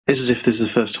It's as if this is the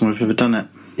first time we've ever done it.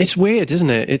 It's weird, isn't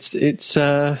it? It's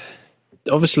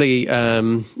obviously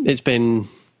it's been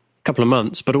a couple of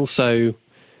months, but also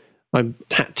I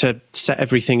had to set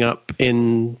everything up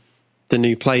in the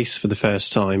new place for the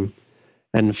first time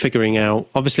and figuring out,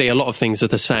 obviously a lot of things are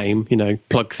the same,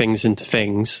 plug things into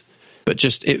things, but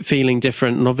just it feeling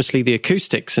different. And obviously the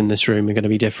acoustics in this room are going to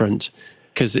be different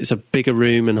because it's a bigger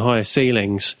room and higher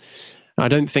ceilings. I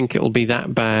don't think it'll be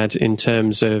that bad in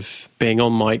terms of being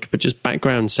on mic, but just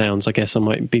background sounds, I guess I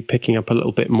might be picking up a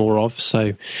little bit more of.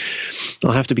 So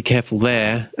I'll have to be careful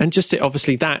there. And just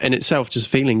obviously that in itself, just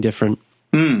feeling different.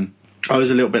 I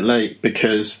was a little bit late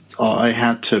because I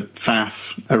had to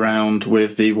faff around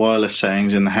with the wireless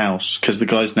settings in the house because the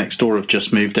guys next door have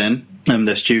just moved in and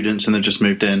they're students and they've just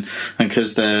moved in, and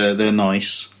because they're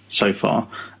nice so far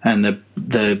and the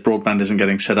broadband isn't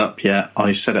getting set up yet,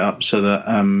 I set it up so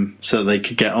that they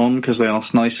could get on because they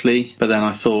asked nicely. But then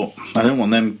I thought I don't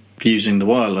want them using the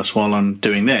wireless while I'm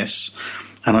doing this.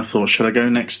 And I thought, should I go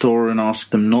next door and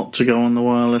ask them not to go on the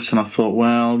wireless? And I thought,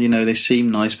 well, they seem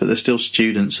nice, but they're still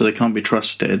students, so they can't be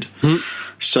trusted.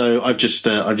 So I've just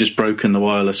broken the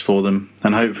wireless for them,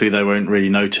 and hopefully they won't really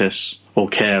notice or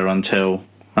care until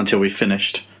we've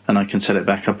finished, and I can set it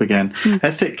back up again.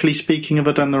 Ethically speaking, have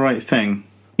I done the right thing?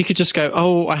 You could just go,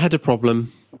 oh, I had a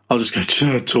problem. I'll just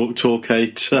go, talk,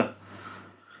 8.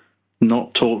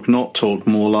 Not talk,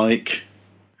 more like...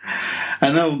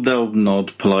 And they'll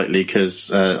nod politely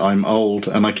because I'm old,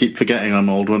 and I keep forgetting I'm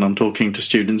old when I'm talking to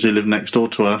students who live next door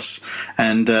to us.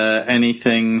 And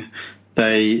anything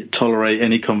they tolerate,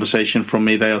 any conversation from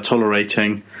me, they are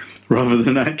tolerating rather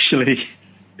than actually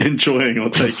enjoying or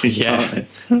taking part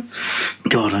in.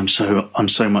 God, I'm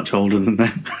so much older than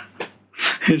them.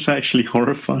 It's actually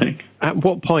horrifying. At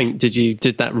what point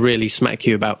did that really smack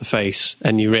you about the face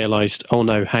and you realised, oh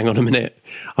no, hang on a minute,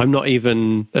 I'm not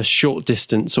even a short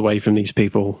distance away from these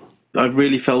people? I've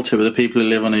really felt it with the people who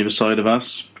live on either side of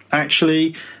us.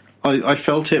 Actually, I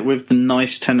felt it with the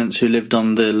nice tenants who lived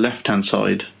on the left-hand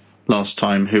side last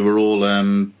time, who were all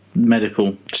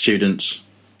medical students.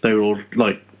 They were all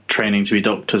like training to be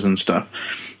doctors and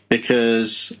stuff,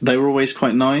 because they were always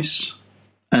quite nice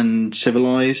and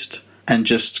civilised and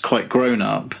just quite grown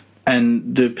up.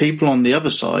 And the people on the other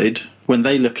side, when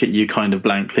they look at you kind of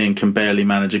blankly and can barely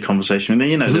manage a conversation,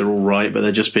 they're all right, but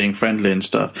they're just being friendly and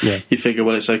stuff. Yeah. You figure,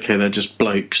 well, it's okay, they're just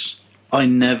blokes. I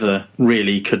never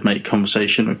really could make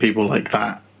conversation with people like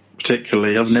that,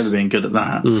 particularly. I've never been good at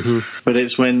that. But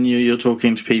it's when you're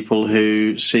talking to people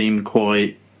who seem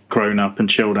quite grown up and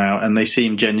chilled out, and they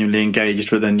seem genuinely engaged,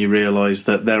 but then you realise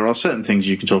that there are certain things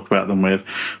you can talk about them with,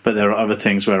 but there are other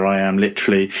things where I am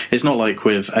literally... It's not like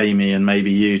with Amy and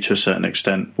maybe you to a certain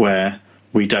extent, where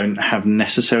we don't have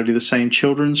necessarily the same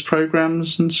children's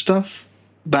programmes and stuff.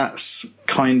 That's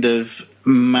kind of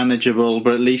manageable,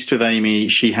 but at least with Amy,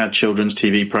 she had children's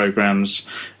TV programmes.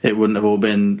 It wouldn't have all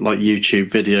been like YouTube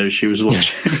videos she was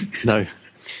watching. No.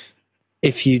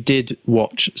 If you did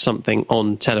watch something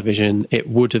on television, it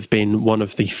would have been one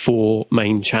of the 4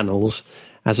 main channels,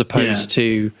 as opposed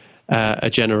to a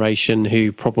generation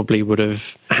who probably would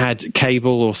have had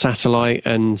cable or satellite,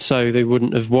 and so they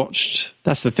wouldn't have watched.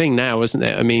 That's the thing now, isn't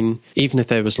it? I mean, even if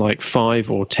there was like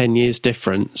 5 or 10 years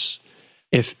difference,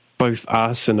 if both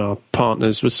us and our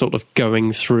partners were sort of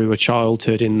going through a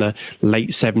childhood in the late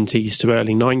 70s to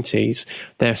early 90s,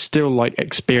 they're still like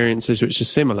experiences which are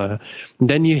similar. And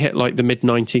then you hit like the mid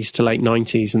 90s to late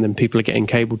 90s, and then people are getting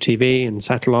cable TV and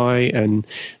satellite, and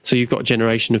so you've got a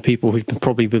generation of people who've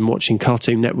probably been watching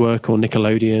Cartoon Network or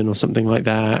Nickelodeon or something like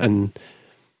that, and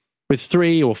with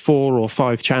 3 or 4 or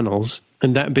 5 channels,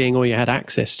 and that being all you had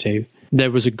access to,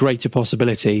 there was a greater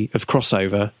possibility of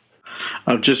crossover.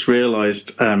 I've just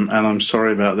realised, and I'm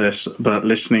sorry about this, but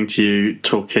listening to you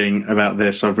talking about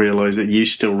this, I've realised that you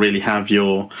still really have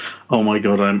your, oh my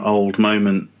God, I'm old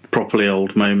moment, properly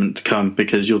old moment to come,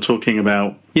 because you're talking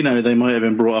about, they might have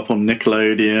been brought up on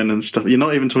Nickelodeon and stuff. You're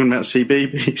not even talking about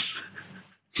CBeebies.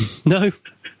 No.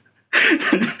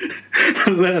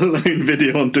 Let alone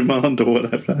video on demand or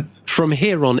whatever. From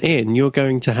here on in, you're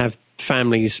going to have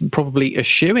families probably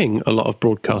eschewing a lot of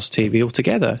broadcast TV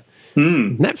altogether.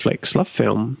 Netflix, Love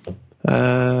Film,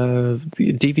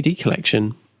 DVD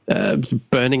collection,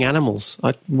 burning animals,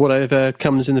 whatever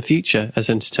comes in the future as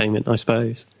entertainment, I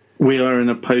suppose. We are in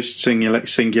a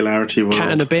post-singularity world.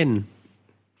 Cat in a bin.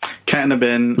 Cat in a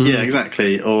bin, yeah,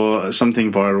 exactly. Or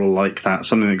something viral like that,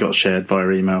 something that got shared via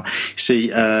email. See,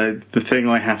 the thing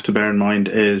I have to bear in mind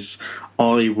is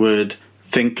I would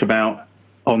think about,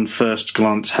 on first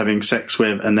glance, having sex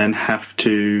with, and then have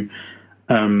to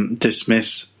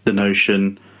dismiss the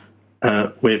notion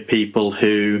with people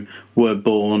who were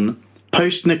born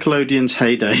post Nickelodeon's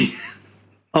heyday,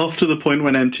 after the point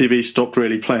when MTV stopped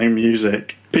really playing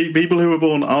music, people who were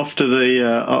born after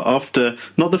after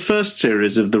not the first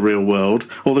series of The Real World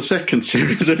or the second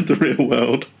series of The Real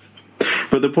World,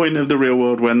 but the point of The Real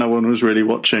World where no one was really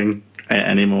watching it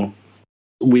anymore.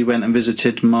 We went and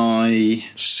visited my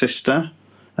sister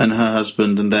and her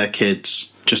husband and their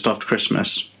kids just after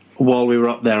Christmas. While we were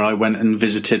up there, I went and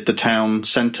visited the town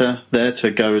centre there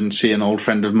to go and see an old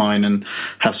friend of mine and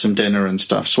have some dinner and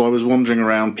stuff. So I was wandering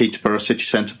around Peterborough city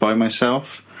centre by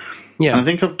myself. Yeah. And I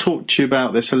think I've talked to you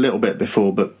about this a little bit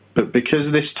before, but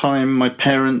because this time my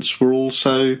parents were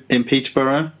also in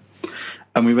Peterborough,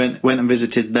 and we went and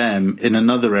visited them in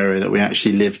another area that we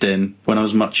actually lived in when I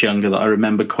was much younger that I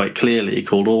remember quite clearly,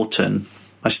 called Orton,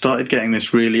 I started getting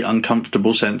this really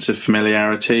uncomfortable sense of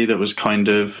familiarity that was kind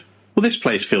of, well, this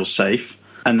place feels safe.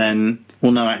 And then,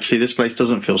 well, no, actually, this place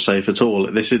doesn't feel safe at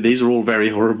all. These are all very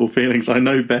horrible feelings. I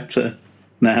know better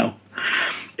now.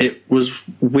 It was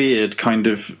weird kind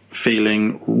of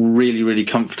feeling really, really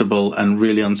comfortable and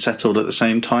really unsettled at the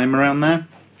same time around there.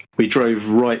 We drove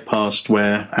right past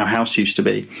where our house used to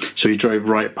be. So we drove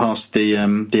right past the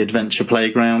adventure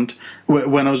playground.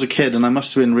 When I was a kid, and I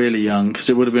must have been really young, because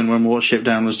it would have been when Watership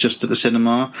Down was just at the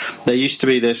cinema, there used to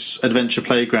be this adventure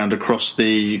playground across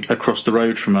the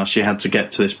road from us. You had to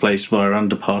get to this place via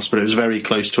underpass, but it was very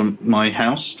close to my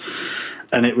house.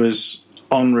 And it was,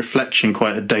 on reflection,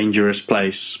 quite a dangerous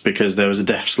place because there was a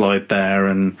death slide there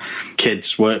and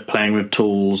kids were playing with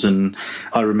tools, and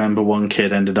I remember one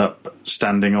kid ended up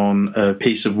standing on a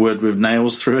piece of wood with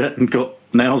nails through it and got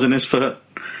nails in his foot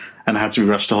and had to be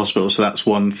rushed to hospital. So that's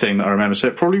one thing that I remember. So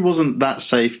it probably wasn't that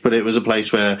safe, but it was a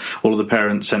place where all of the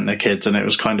parents sent their kids and it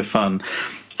was kind of fun.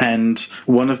 And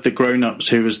one of the grown-ups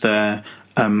who was there,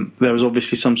 there was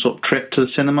obviously some sort of trip to the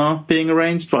cinema being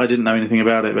arranged, but I didn't know anything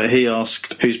about it. But he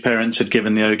asked whose parents had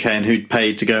given the okay and who'd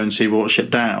paid to go and see Watership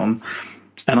Down.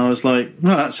 And I was like,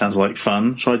 well, that sounds like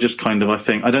fun. So I just kind of,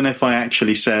 I don't know if I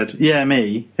actually said, yeah,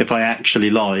 me, if I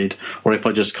actually lied, or if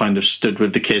I just kind of stood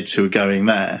with the kids who were going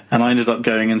there. And I ended up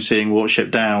going and seeing Watership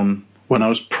Down when I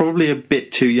was probably a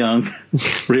bit too young,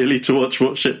 really, to watch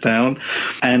Watership Down,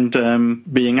 and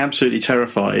being absolutely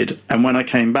terrified. And when I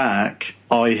came back,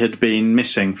 I had been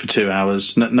missing for 2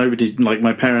 hours. Nobody, like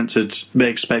my parents had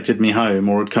expected me home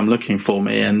or had come looking for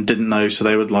me and didn't know, so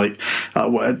they would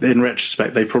in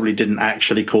retrospect, they probably didn't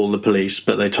actually call the police,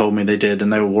 but they told me they did,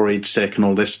 and they were worried sick and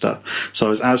all this stuff. So I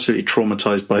was absolutely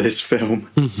traumatized by this film.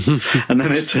 And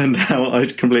then it turned out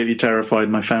I'd completely terrified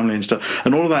my family and stuff.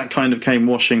 And all of that kind of came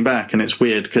washing back, and it's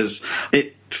weird because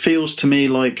it feels to me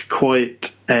like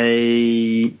quite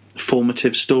a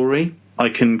formative story. I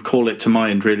can call it to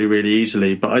mind really, really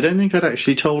easily, but I don't think I'd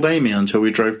actually told Amy until we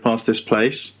drove past this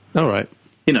place. All right.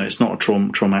 You know, it's not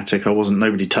traumatic.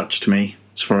 Nobody touched me,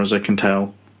 as far as I can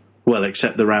tell. Well,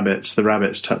 except the rabbits. The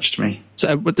rabbits touched me.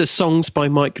 So, with the songs by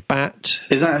Mike Batt.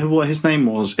 Is that what his name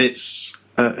was? It's,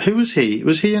 who was he?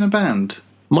 Was he in a band?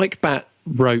 Mike Batt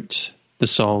wrote the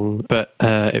song, but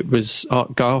it was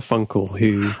Art Garfunkel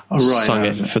who sung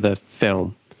it for the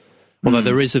film. Although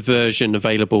there is a version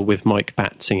available with Mike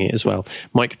Batt singing it as well.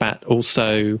 Mike Batt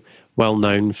also well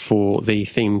known for the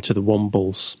theme to the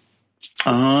Wombles.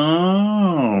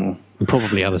 Oh. And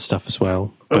probably other stuff as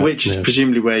well. Which is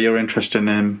presumably where you're interested in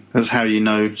him. That's how you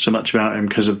know so much about him,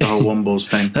 because of the whole Wombles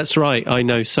thing. That's right. I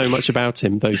know so much about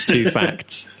him, those two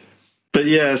facts. But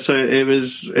yeah, so it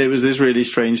was this really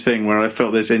strange thing where I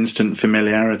felt this instant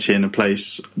familiarity in a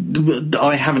place.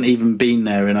 I haven't even been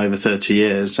there in over 30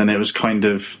 years, and it was kind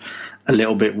of a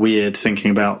little bit weird thinking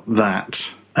about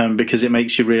that, because it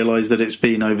makes you realise that it's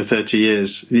been over 30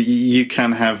 years. You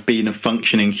can have been a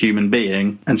functioning human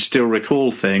being and still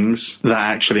recall things that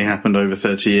actually happened over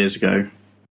 30 years ago.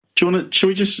 Do you want to?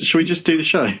 Should we just do the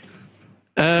show?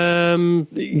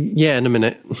 Yeah, in a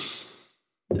minute.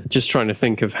 Just trying to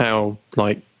think of how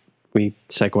we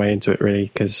segue into it, really,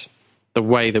 because the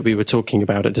way that we were talking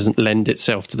about it doesn't lend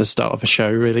itself to the start of a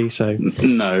show, really. So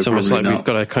no, it's almost like not. We've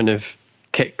got to kind of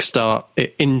kickstart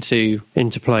it into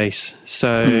place.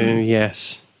 So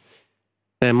yes,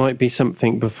 there might be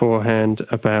something beforehand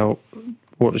about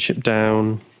Watership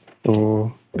Down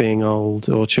or being old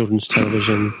or children's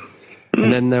television,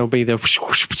 and then there'll be the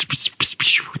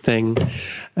thing,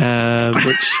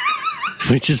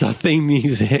 which is our theme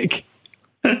music,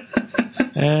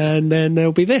 and then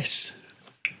there'll be this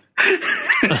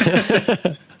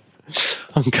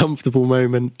uncomfortable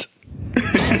moment.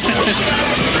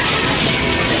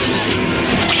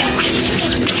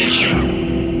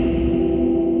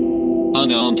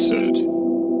 Unanswered.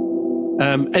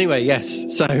 Anyway,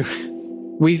 yes. So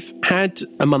we've had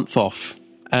a month off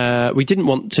We didn't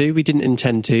want to, we didn't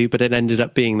intend to, but it ended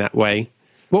up being that way.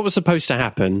 What was supposed to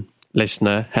happen,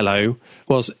 listener, hello,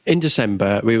 was in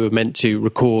December we were meant to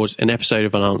record an episode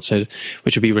of Unanswered,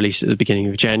 which would be released at the beginning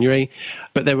of January.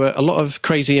 But there were a lot of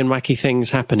crazy and wacky things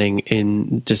happening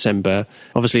in December.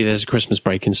 Obviously, there's a Christmas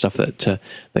break and stuff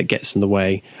that gets in the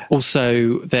way.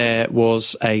 Also, there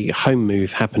was a home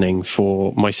move happening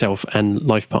for myself and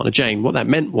life partner Jane. What that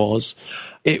meant was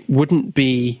it wouldn't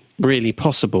be really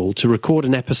possible to record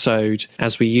an episode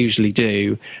as we usually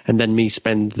do and then me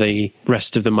spend the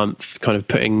rest of the month kind of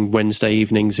putting Wednesday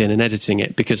evenings in and editing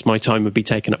it, because my time would be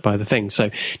taken up by other things. So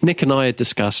Nick and I had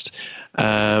discussed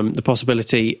the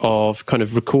possibility of kind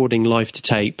of recording live to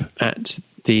tape at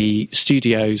the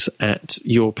studios at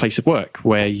your place of work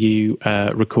where you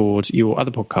record your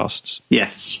other podcasts.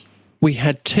 Yes. We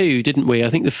had two, didn't we? I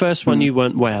think the first one you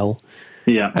weren't well.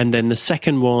 Yeah. And then the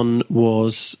second one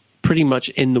was pretty much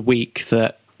in the week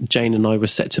that Jane and I were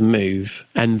set to move,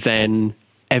 and then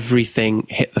everything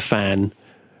hit the fan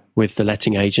with the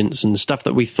letting agents, and stuff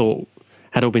that we thought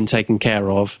had all been taken care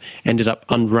of ended up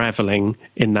unravelling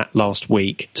in that last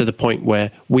week, to the point where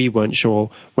we weren't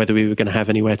sure whether we were going to have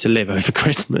anywhere to live over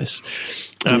Christmas.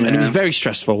 And it was very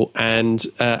stressful, and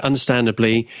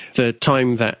understandably, the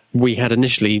time that we had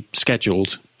initially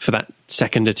scheduled for that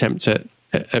second attempt at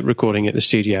recording at the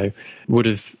studio would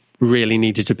have really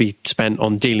needed to be spent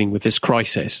on dealing with this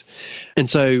crisis. And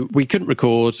so we couldn't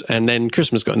record, and then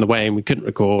Christmas got in the way and we couldn't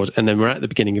record, and then we're at the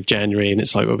beginning of January and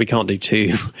it's like, well, we can't do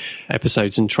 2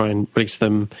 episodes and try and release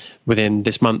them within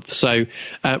this month. So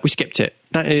we skipped it.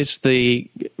 That is the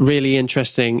really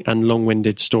interesting and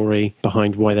long-winded story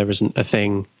behind why there isn't a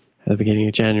thing at the beginning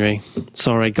of January.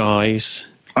 Sorry, guys.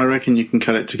 I reckon you can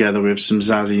cut it together with some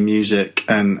zazzy music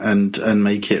and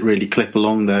make it really clip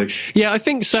along, though. Yeah, I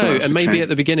think so. And maybe at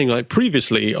the beginning, like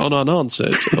previously on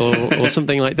Unanswered or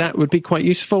something like that would be quite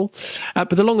useful.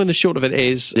 But the long and the short of it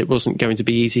is, it wasn't going to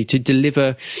be easy to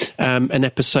deliver an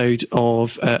episode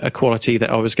of a quality that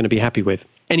I was going to be happy with.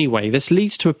 Anyway, this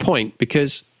leads to a point,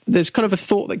 because there's kind of a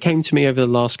thought that came to me over the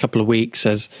last couple of weeks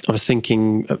as I was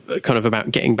thinking kind of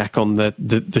about getting back on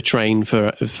the train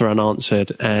for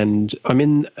Unanswered, and I'm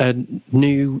in a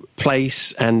new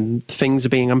place and things are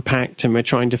being unpacked and we're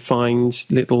trying to find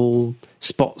little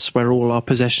spots where all our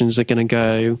possessions are going to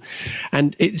go.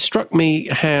 And it struck me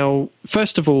how,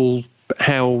 first of all,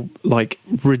 how like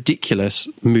ridiculous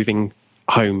moving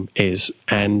home is,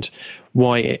 and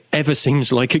why it ever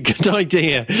seems like a good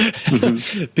idea.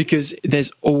 Because there's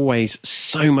always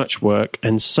so much work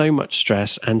and so much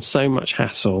stress and so much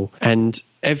hassle, and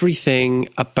everything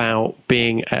about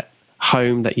being at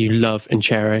home that you love and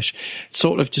cherish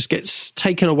sort of just gets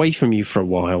taken away from you for a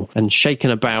while and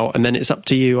shaken about, and then it's up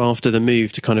to you after the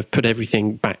move to kind of put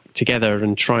everything back together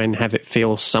and try and have it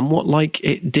feel somewhat like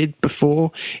it did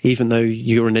before, even though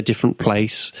you're in a different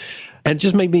place. And it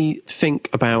just made me think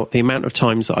about the amount of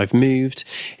times that I've moved.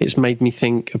 It's made me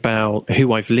think about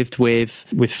who I've lived with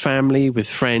family, with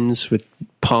friends, with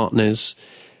partners.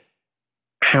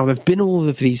 How there have been all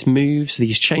of these moves,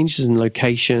 these changes in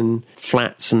location,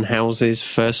 flats and houses,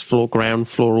 first floor, ground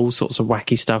floor, all sorts of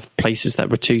wacky stuff, places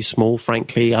that were too small,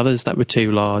 frankly, others that were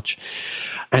too large.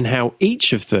 And how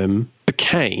each of them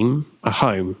became a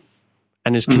home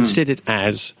and is considered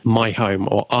as my home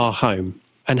or our home.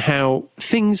 And how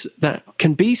things that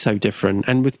can be so different,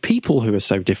 and with people who are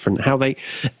so different, how they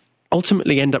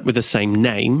ultimately end up with the same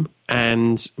name,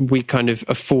 and we kind of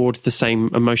afford the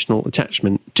same emotional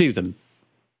attachment to them.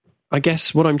 I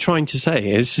guess what I'm trying to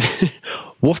say is,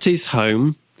 what is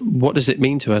home? What does it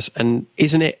mean to us? And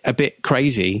isn't it a bit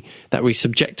crazy that we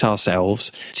subject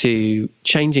ourselves to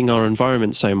changing our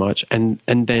environment so much and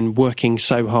then working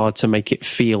so hard to make it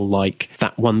feel like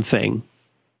that one thing?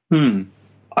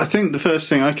 I think the first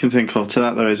thing I can think of to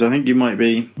that, though, is I think you might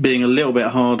be being a little bit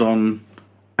hard on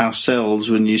ourselves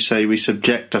when you say we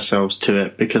subject ourselves to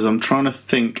it, because I'm trying to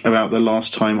think about the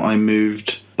last time I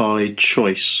moved by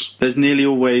choice. There's nearly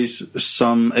always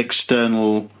some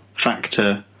external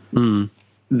factor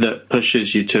that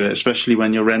pushes you to it, especially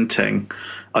when you're renting.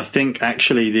 I think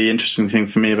actually the interesting thing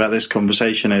for me about this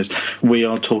conversation is we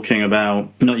are talking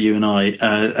about, not you and I,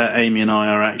 Amy and I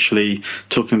are actually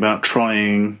talking about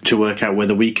trying to work out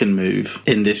whether we can move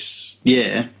in this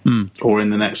year or in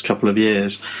the next couple of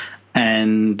years.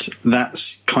 And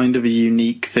that's kind of a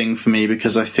unique thing for me,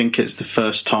 because I think it's the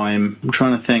first time, I'm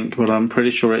trying to think, but I'm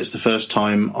pretty sure it's the first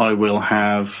time I will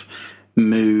have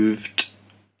moved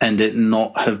and it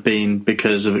not have been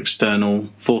because of external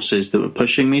forces that were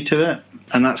pushing me to it.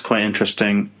 And that's quite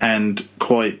interesting and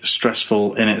quite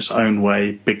stressful in its own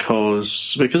way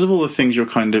because of all the things you're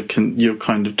kind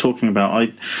of talking about.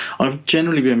 I've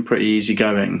generally been pretty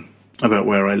easygoing about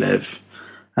where I live,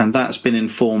 and that's been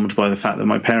informed by the fact that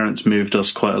my parents moved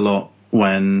us quite a lot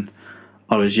when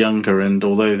I was younger, and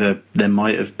although there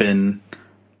might have been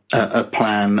a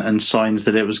plan and signs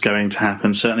that it was going to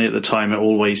happen, certainly at the time it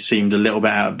always seemed a little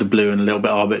bit out of the blue and a little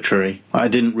bit arbitrary. I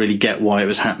didn't really get why it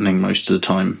was happening most of the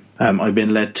time. I've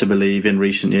been led to believe in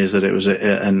recent years that it was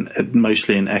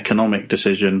mostly an economic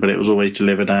decision, but it was always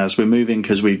delivered as, we're moving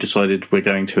because we've decided we're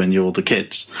going to, and you're the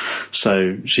kids.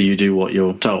 So you do what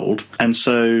you're told. And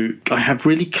so I have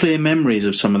really clear memories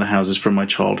of some of the houses from my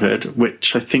childhood,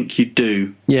 which I think you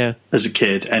do as a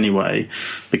kid anyway,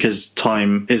 because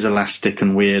time is elastic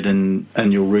and weird, and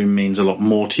your room means a lot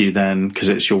more to you then because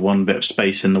it's your one bit of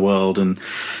space in the world.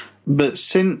 But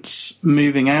since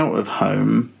moving out of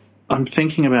home, I'm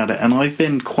thinking about it, and I've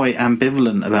been quite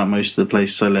ambivalent about most of the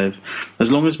places I live.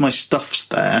 As long as my stuff's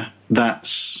there,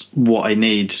 that's what I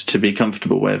need to be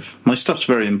comfortable with. My stuff's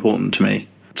very important to me.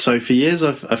 So for years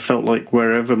I've felt like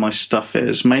wherever my stuff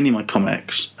is, mainly my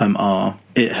comics,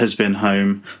 it has been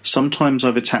home. Sometimes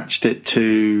I've attached it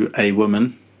to a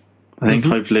woman. I think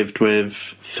I've lived with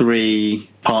 3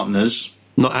 partners.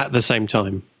 Not at the same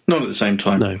time? Not at the same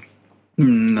time.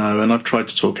 No, and I've tried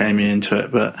to talk Amy into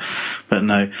it, but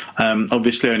no.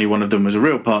 Obviously, only one of them was a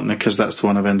real partner because that's the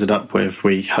one I've ended up with.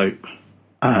 We hope.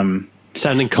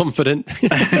 Sounding confident.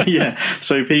 Yeah.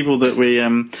 So people that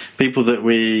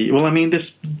we. Well, I mean,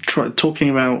 talking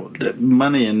about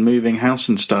money and moving house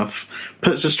and stuff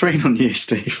puts a strain on you,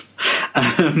 Steve.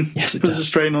 Yes, it puts does. a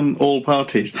strain on all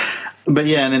parties. But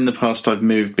yeah, and in the past I've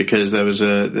moved because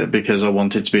because I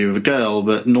wanted to be with a girl,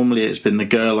 but normally it's been the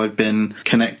girl I've been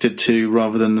connected to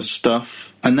rather than the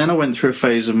stuff. And then I went through a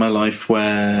phase of my life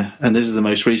where, and this is the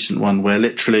most recent one, where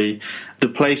literally the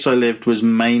place I lived was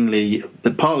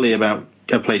partly about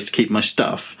a place to keep my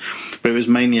stuff, but it was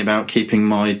mainly about keeping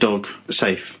my dog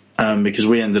safe, because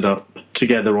we ended up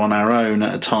together on our own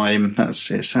at a time. It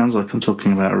sounds like I'm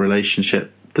talking about a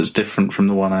relationship that's different from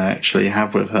the one I actually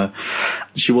have with her.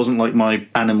 She wasn't like my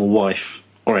animal wife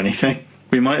or anything.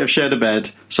 We might have shared a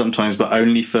bed sometimes, but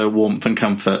only for warmth and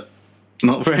comfort,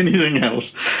 not for anything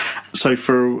else. So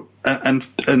for an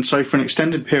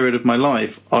extended period of my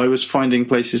life, I was finding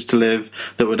places to live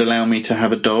that would allow me to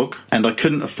have a dog, and I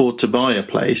couldn't afford to buy a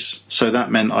place. So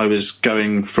that meant I was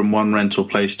going from one rental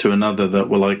place to another that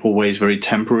were like always very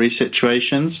temporary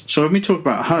situations. So when we talk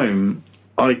about home,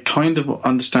 I kind of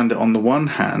understand it on the one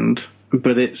hand,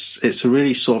 but it's a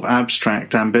really sort of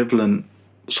abstract, ambivalent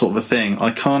sort of a thing. I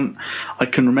can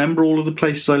remember all of the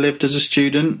places I lived as a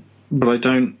student, but I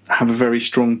don't have a very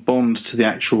strong bond to the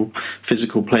actual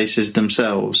physical places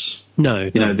themselves.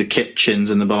 No. The kitchens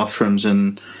and the bathrooms,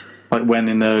 and like when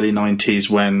in the early 90s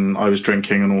when I was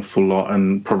drinking an awful lot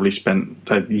and probably spent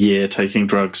a year taking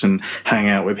drugs and hanging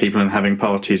out with people and having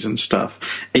parties and stuff.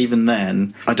 Even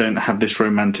then, I don't have this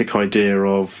romantic idea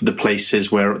of the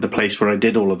place where I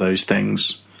did all of those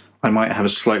things. I might have a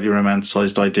slightly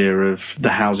romanticized idea of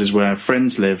the houses where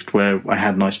friends lived, where I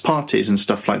had nice parties and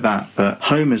stuff like that. But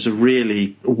home is a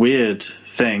really weird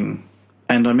thing.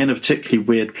 And I'm in a particularly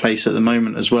weird place at the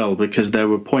moment as well, because there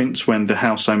were points when the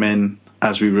house I'm in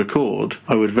as we record,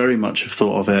 I would very much have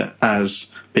thought of it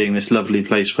as being this lovely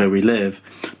place where we live.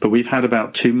 But we've had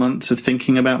about 2 months of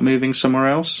thinking about moving somewhere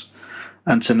else.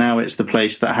 And so now it's the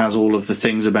place that has all of the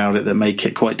things about it that make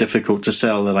it quite difficult to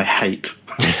sell that I hate.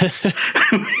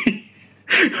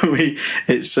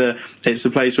 It's a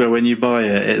place where when you buy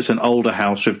it, it's an older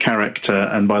house with character,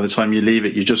 and by the time you leave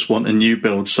it, you just want a new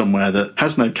build somewhere that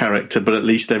has no character, but at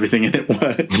least everything in it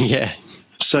works. Yeah.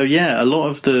 So yeah, a lot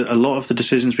of the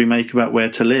decisions we make about where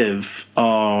to live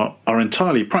are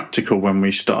entirely practical when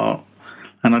we start.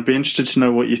 And I'd be interested to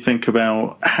know what you think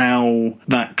about how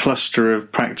that cluster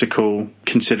of practical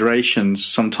considerations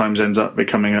sometimes ends up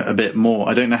becoming a bit more.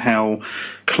 I don't know how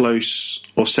close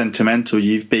or sentimental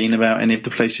you've been about any of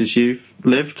the places you've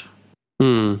lived.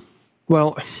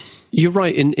 Well, you're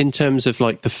right in terms of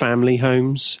like the family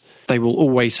homes. They will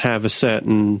always have a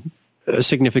certain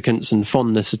significance and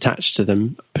fondness attached to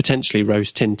them, potentially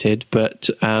rose-tinted, but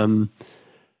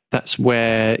that's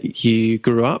where you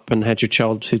grew up and had your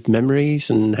childhood memories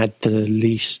and had the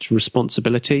least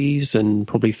responsibilities and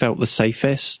probably felt the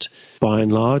safest by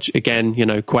and large. Again,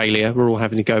 Qualia, we're all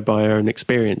having to go by our own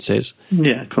experiences.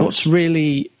 Yeah, of course. What's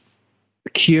really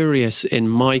curious in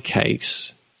my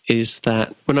case is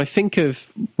that when I think of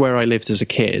where I lived as a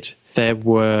kid, there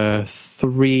were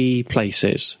 3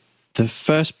 places The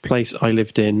first place I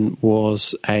lived in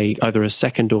was either a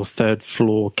second or third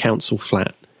floor council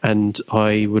flat, and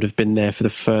I would have been there for the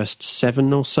first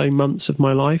 7 or so months of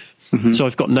my life. Mm-hmm. So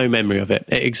I've got no memory of it.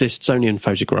 It exists only in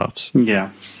photographs.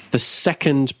 Yeah. The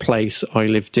second place I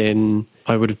lived in,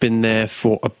 I would have been there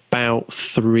for about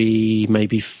 3,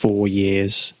 maybe 4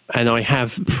 years. And I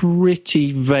have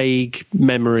pretty vague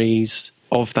memories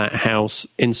of that house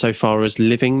insofar as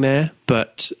living there.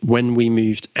 But when we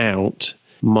moved out,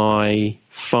 my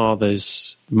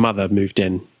father's mother moved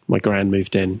in. My gran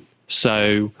moved in.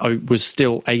 So I was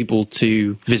still able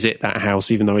to visit that house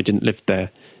even though I didn't live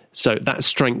there. So that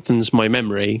strengthens my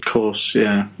memory. Of course,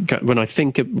 yeah. When I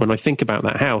think about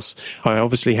that house, I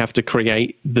obviously have to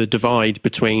create the divide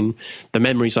between the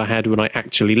memories I had when I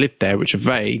actually lived there, which are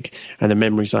vague, and the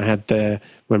memories I had there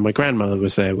when my grandmother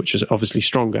was there, which is obviously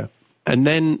stronger. And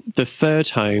then the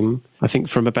third home, I think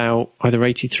from about either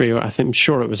 83 or I'm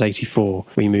sure it was 84,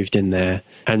 we moved in there.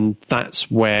 And that's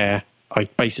where I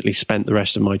basically spent the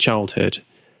rest of my childhood.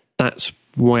 That's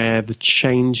where the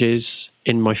changes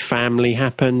in my family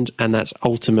happened, and that's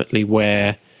ultimately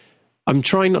where I'm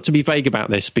trying not to be vague about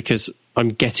this because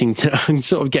I'm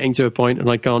sort of getting to a point and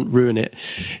I can't ruin it.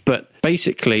 But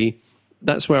basically,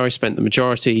 that's where I spent the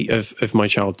majority of my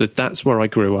childhood. That's where I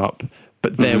grew up.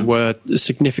 But there were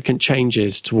significant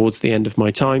changes towards the end of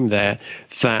my time there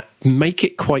that make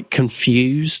it quite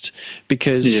confused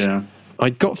because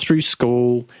I'd got through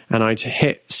school and I'd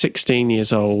hit 16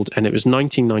 years old and it was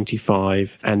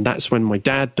 1995 and that's when my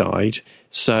dad died.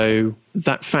 So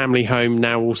that family home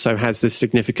now also has the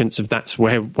significance of that's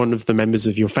where one of the members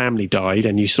of your family died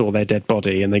and you saw their dead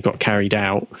body and they got carried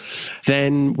out.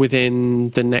 Then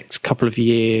within the next couple of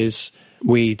years,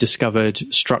 we discovered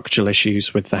structural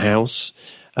issues with the house.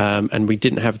 And we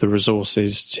didn't have the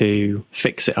resources to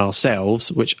fix it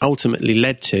ourselves, which ultimately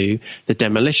led to the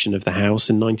demolition of the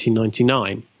house in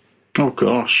 1999. Oh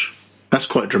gosh, that's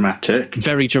quite dramatic.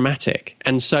 Very dramatic.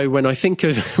 And so when I think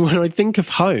of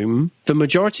home, the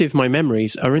majority of my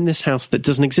memories are in this house that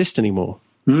doesn't exist anymore.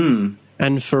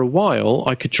 And for a while,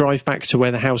 I could drive back to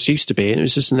where the house used to be, and it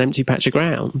was just an empty patch of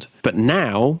ground. But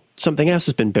now something else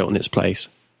has been built in its place.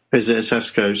 Is it a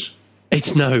Tesco's?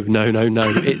 It's no.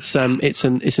 It's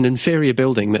an inferior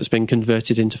building that's been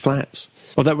converted into flats.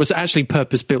 Well, that was actually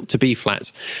purpose built to be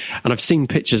flats. And I've seen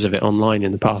pictures of it online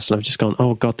in the past and I've just gone,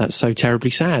 oh God, that's so terribly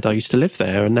sad. I used to live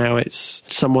there and now it's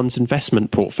someone's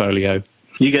investment portfolio.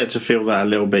 You get to feel that a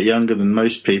little bit younger than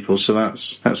most people, so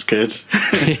that's good.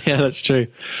 Yeah, that's true.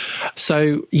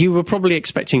 So you were probably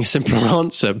expecting a simpler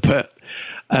answer, but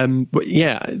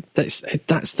yeah, that's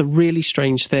the really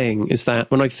strange thing is that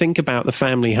when I think about the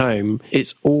family home,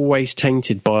 it's always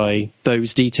tainted by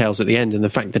those details at the end and the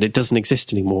fact that it doesn't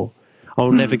exist anymore.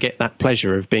 I'll never get that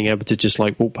pleasure of being able to just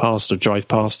like walk past or drive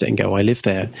past it and go, I live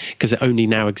there, because it only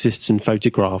now exists in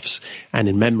photographs and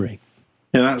in memory.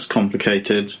 Yeah, that's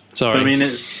complicated. Sorry. I mean,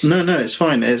 it's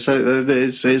fine.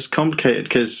 It's complicated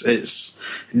because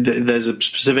there's a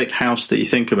specific house that you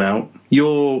think about.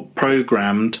 You're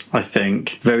programmed, I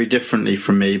think, very differently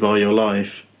from me by your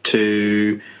life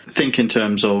to think in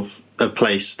terms of a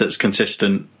place that's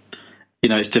consistent. You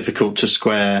know, it's difficult to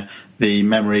square the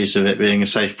memories of it being a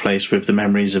safe place with the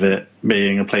memories of it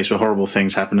being a place where horrible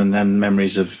things happen and then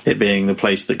memories of it being the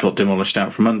place that got demolished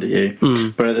out from under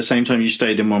you. But at the same time, you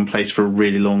stayed in one place for a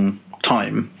really long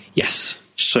time. Yes.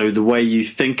 So the way you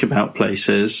think about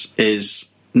places is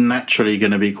naturally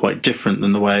going to be quite different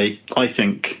than the way I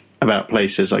think about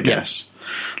places, I guess.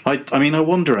 Yeah. I mean, I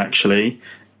wonder actually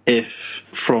if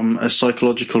from a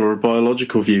psychological or a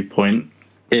biological viewpoint,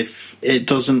 if it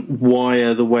doesn't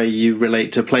wire the way you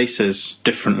relate to places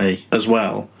differently as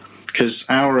well. Because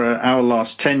our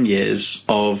last 10 years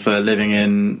of living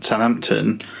in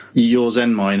Southampton, yours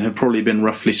and mine have probably been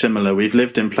roughly similar. We've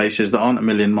lived in places that aren't a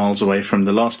million miles away from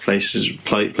the last place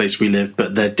we lived,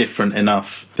 but they're different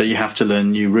enough that you have to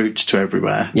learn new routes to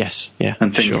everywhere. Yes, yeah.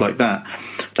 And things like that.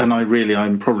 And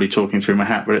I'm probably talking through my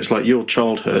hat, but it's like your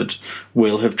childhood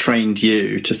will have trained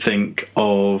you to think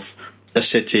of a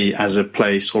city as a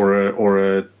place or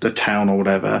a town or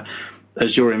whatever,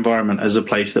 as your environment as a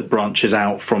place that branches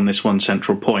out from this one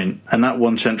central point. And that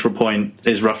one central point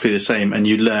is roughly the same, and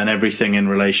you learn everything in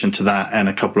relation to that and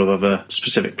a couple of other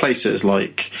specific places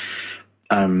like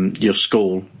your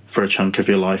school for a chunk of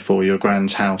your life or your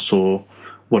grand's house or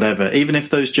whatever. Even if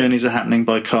those journeys are happening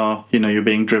by car, you know, you're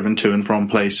being driven to and from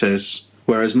places.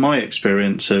 Whereas my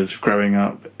experience of growing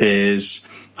up is,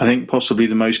 I think, possibly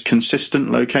the most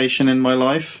consistent location in my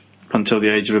life until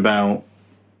the age of about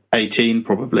 18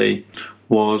 probably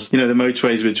was, the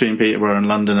motorways between Peterborough and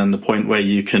London, and the point where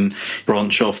you can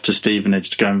branch off to Stevenage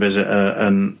to go and visit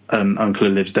an uncle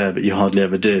who lives there, but you hardly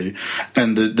ever do.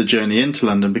 And the journey into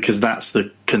London, because that's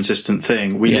the consistent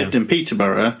thing. We lived in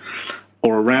Peterborough,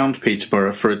 or around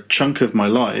Peterborough, for a chunk of my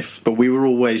life, but we were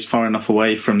always far enough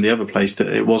away from the other place that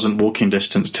it wasn't walking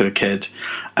distance to a kid,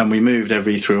 and we moved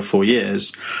every 3 or 4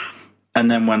 years. And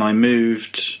then when we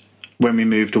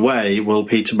moved away,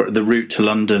 Peterborough, the route to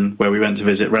London, where we went to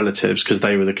visit relatives, because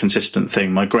they were the consistent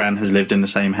thing. My gran has lived in the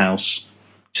same house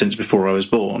since before I was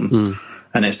born,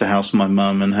 and it's the house of my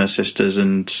mum and her sisters,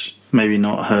 and maybe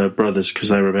not her brothers because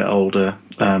they were a bit older,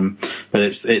 but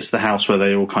it's the house where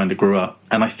they all kind of grew up.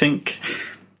 And I think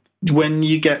when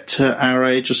you get to our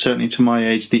age, or certainly to my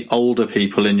age, the older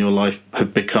people in your life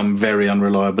have become very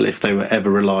unreliable, if they were ever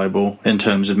reliable in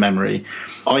terms of memory.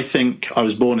 I think I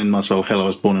was born in Muswell Hill. I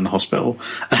was born in a hospital.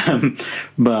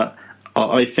 But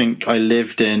I think I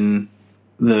lived in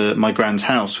my grand's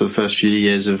house for the first few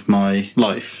years of my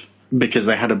life, because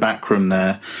they had a back room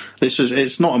there.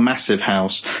 It's not a massive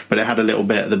house, but it had a little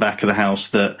bit at the back of the house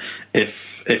that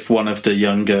if one of the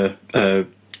younger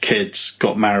kids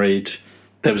got married,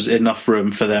 there was enough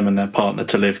room for them and their partner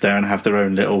to live there and have their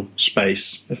own little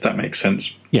space, if that makes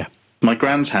sense. Yeah. My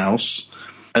grand's house,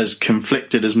 as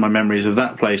conflicted as my memories of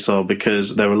that place are,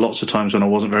 because there were lots of times when I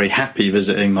wasn't very happy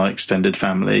visiting my extended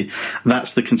family,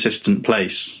 that's the consistent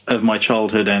place of my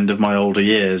childhood and of my older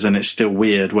years, and it's still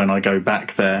weird when I go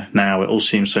back there now. It all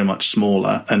seems so much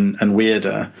smaller and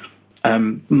weirder.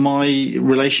 My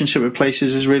relationship with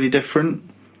places is really different.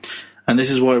 And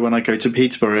this is why when I go to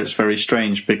Peterborough, it's very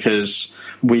strange, because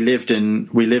we lived in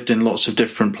lots of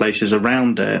different places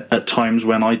around it at times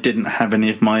when I didn't have any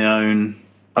of my own.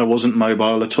 I wasn't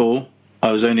mobile at all.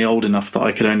 I was only old enough that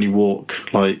I could only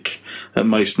walk, like, at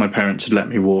most my parents had let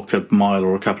me walk a mile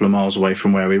or a couple of miles away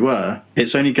from where we were.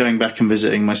 It's only going back and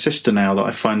visiting my sister now that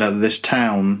I find out that this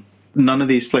town, none of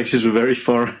these places were very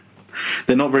far.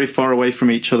 They're not very far away from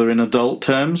each other in adult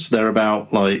terms. They're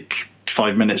about,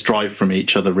 5 minutes drive from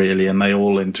each other, really, and they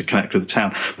all interconnect with the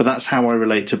town. But that's how I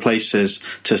relate to places,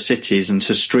 to cities and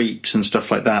to streets and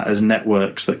stuff like that, as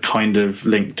networks that kind of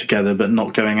link together but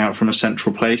not going out from a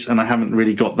central place. And I haven't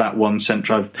really got that one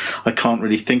central. I can't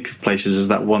really think of places as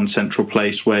that one central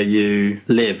place where you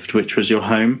lived, which was your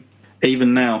home.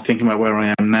 Even now, thinking about where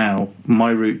I am now, my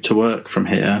route to work from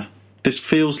here, this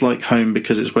feels like home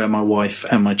because it's where my wife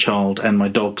and my child and my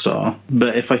dogs are.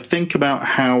 But if I think about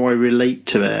how I relate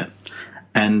to it,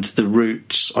 and the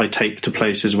routes I take to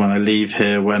places when I leave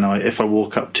here, if I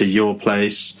walk up to your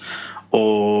place,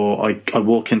 or I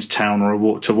walk into town, or I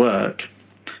walk to work,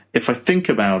 if I think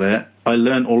about it, I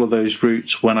learned all of those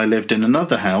routes when I lived in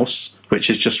another house, which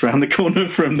is just around the corner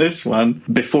from this one,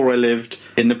 before I lived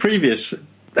in the previous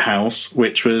house,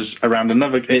 which was around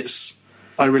another.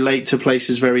 I relate to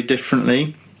places very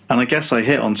differently. And I guess I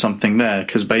hit on something there,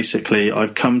 because basically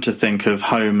I've come to think of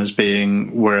home as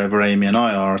being wherever Amy and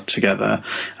I are together.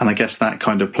 And I guess that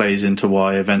kind of plays into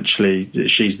why eventually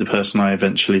she's the person I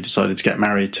eventually decided to get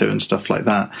married to and stuff like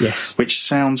that. Yes. Which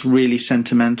sounds really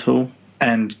sentimental,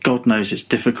 and God knows it's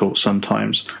difficult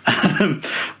sometimes.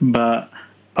 But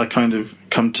I kind of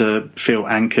come to feel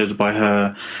anchored by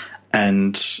her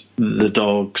and the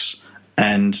dogs,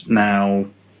 and now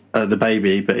the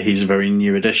baby, but he's a very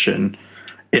new addition,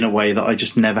 in a way that I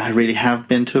just never really have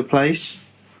been to a place.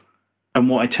 And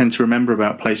what I tend to remember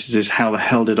about places is, how the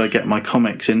hell did I get my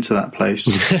comics into that place?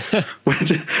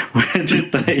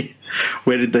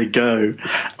 Where did they go?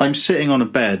 I'm sitting on a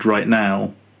bed right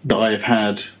now that I have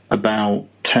had about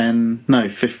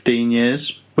 15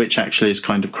 years, which actually is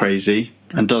kind of crazy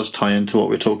and does tie into what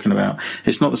we're talking about.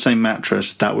 It's not the same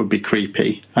mattress, that would be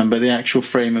creepy. But the actual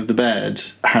frame of the bed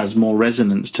has more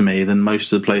resonance to me than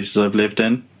most of the places I've lived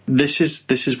in. This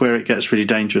is where it gets really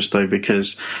dangerous, though,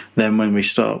 because then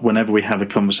whenever we have a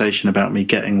conversation about me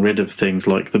getting rid of things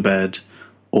like the bed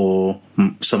or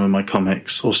some of my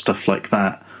comics or stuff like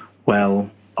that,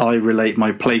 well, I relate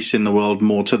my place in the world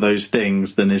more to those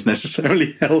things than is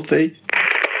necessarily healthy.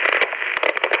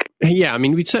 Yeah, I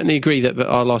mean, we'd certainly agree that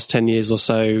our last 10 years or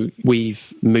so,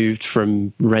 we've moved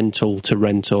from rental to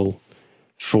rental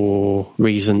for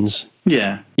reasons.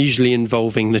 Yeah. Usually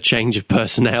involving the change of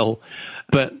personnel.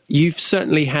 But you've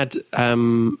certainly had a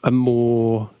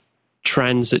more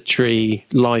transitory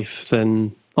life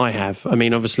than I have. I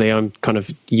mean, obviously, I'm kind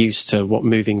of used to what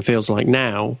moving feels like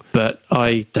now, but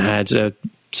I had a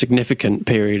significant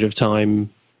period of time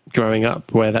growing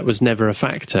up where that was never a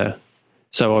factor.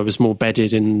 So I was more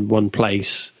bedded in one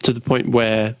place, to the point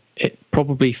where it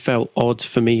probably felt odd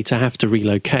for me to have to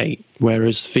relocate,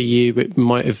 whereas for you, it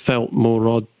might have felt more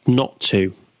odd not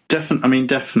to.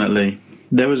 Definitely.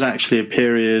 There was actually a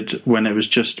period when it was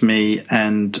just me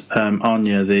and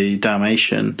Anya, the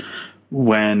Dalmatian,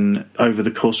 when over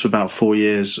the course of about 4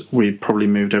 years, we probably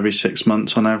moved every 6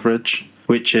 months on average,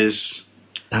 which is...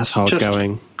 That's hard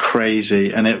going.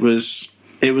 Crazy. And it was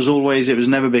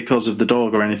never because of the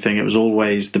dog or anything. It was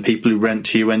always the people who rent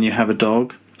to you when you have a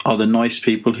dog are the nice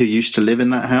people who used to live in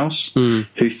that house,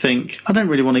 who think, I don't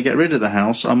really want to get rid of the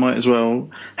house. I might as well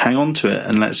hang on to it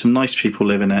and let some nice people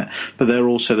live in it. But they're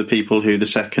also the people who, the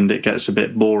second it gets a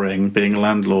bit boring being a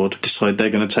landlord, decide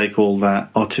they're going to take all that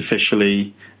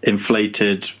artificially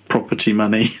inflated property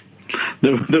money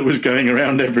that was going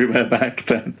around everywhere back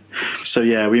then. So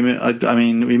yeah, we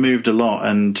moved a lot,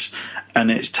 and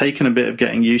it's taken a bit of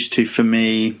getting used to for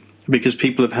me, because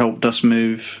people have helped us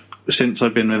move since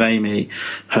I've been with Amy.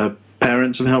 Her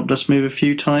parents have helped us move a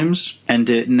few times, and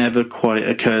it never quite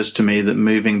occurs to me that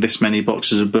moving this many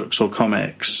boxes of books or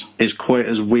comics is quite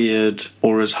as weird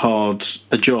or as hard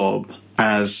a job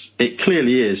as it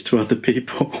clearly is to other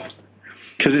people.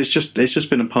 Because it's just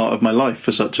been a part of my life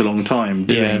for such a long time,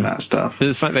 doing that stuff.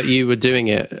 The fact that you were doing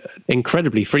it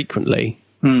incredibly frequently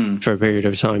for a period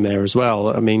of time there as well,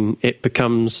 I mean, it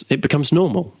becomes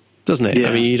normal, doesn't it? Yeah.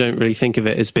 I mean, you don't really think of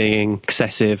it as being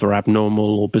excessive or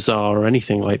abnormal or bizarre or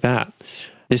anything like that.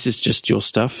 This is just your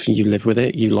stuff. You live with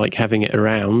it. You like having it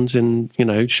around, and, you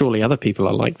know, surely other people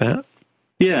are like that.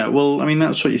 Yeah, well, I mean,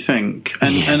 that's what you think.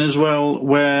 And as well,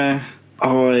 where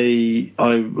I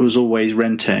was always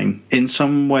renting, in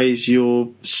some ways your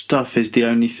stuff is the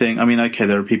only thing. I mean, okay,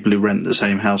 there are people who rent the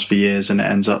same house for years and it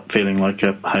ends up feeling like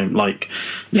a home, like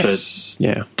for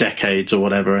decades or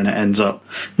whatever, and it ends up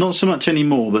not so much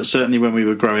anymore, but certainly when we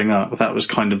were growing up, that was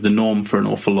kind of the norm for an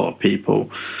awful lot of people.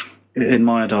 In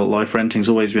my adult life, renting's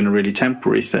always been a really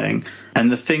temporary thing,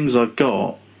 and the things I've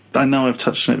got, I know I've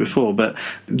touched on it before, but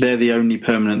they're the only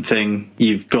permanent thing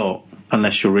you've got,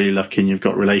 unless you're really lucky and you've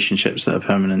got relationships that are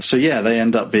permanent. So yeah, they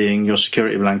end up being your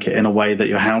security blanket in a way that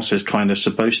your house is kind of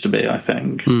supposed to be, I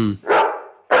think. The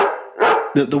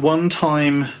one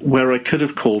time where I could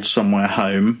have called somewhere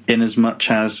home, in as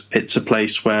much as it's a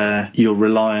place where you're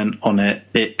reliant on it,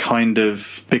 it kind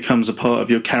of becomes a part of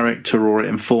your character, or it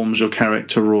informs your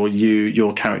character, or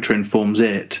your character informs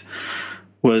it,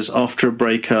 was after a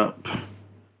breakup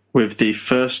with the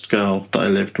first girl that I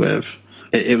lived with.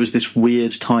 It was this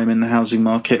weird time in the housing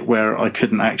market where I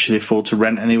couldn't actually afford to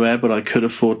rent anywhere, but I could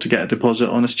afford to get a deposit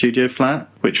on a studio flat,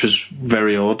 which was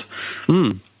very odd.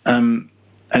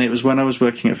 And it was when I was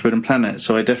working at Forbidden Planet,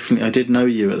 so I did know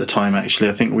you at the time, actually.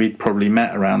 I think we'd probably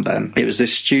met around then. It was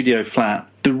this studio flat.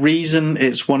 The reason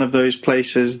it's one of those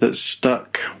places that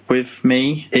stuck with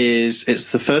me is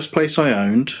it's the first place I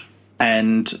owned,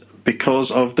 and because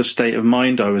of the state of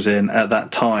mind I was in at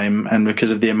that time, and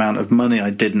because of the amount of money I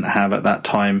didn't have at that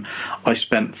time, I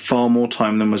spent far more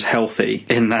time than was healthy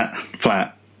in that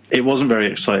flat. It wasn't very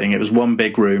exciting. It was one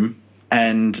big room,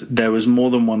 and there was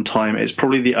more than one time. It's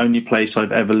probably the only place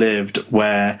I've ever lived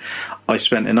where I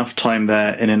spent enough time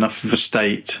there in enough of a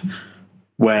state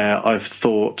where I've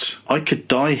thought, I could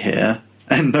die here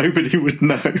and nobody would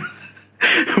know.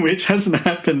 Which hasn't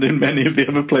happened in many of the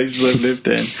other places I've lived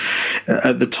in.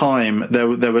 At the time, there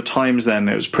were times then,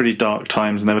 it was pretty dark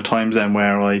times, and there were times then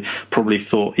where I probably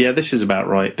thought, yeah, this is about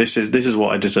right. This is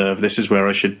what I deserve. This is where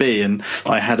I should be. And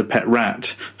I had a pet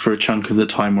rat for a chunk of the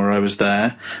time where I was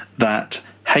there that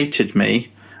hated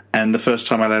me. And the first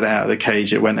time I let it out of the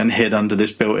cage, it went and hid under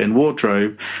this built-in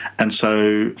wardrobe. And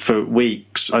so for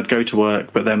weeks, I'd go to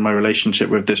work, but then my relationship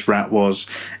with this rat was,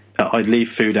 I'd leave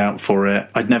food out for it.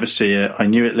 I'd never see it. I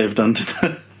knew it lived under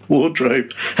the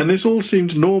wardrobe, and this all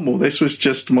seemed normal. This was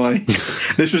just my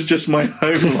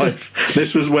home life.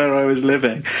 This was where I was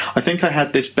living. I think I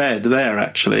had this bed there,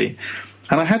 actually,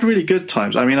 and I had really good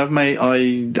times. I mean,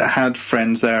 I had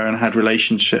friends there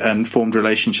and formed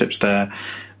relationships there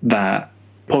that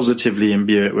positively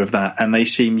imbue it with that, and they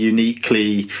seem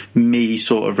uniquely me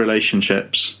sort of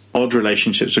relationships. Odd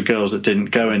relationships with girls that didn't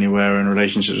go anywhere, and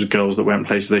relationships with girls that went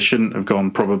places they shouldn't have gone,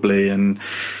 probably, and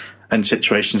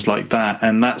situations like that.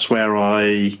 And that's where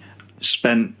I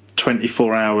spent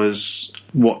 24 hours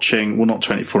watching, well, not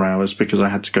 24 hours because I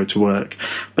had to go to work,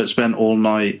 but spent all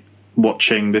night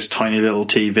watching this tiny little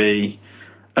TV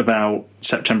about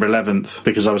September 11th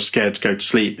because I was scared to go to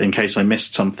sleep in case I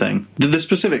missed something. The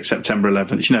specific September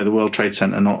 11th, you know, the World Trade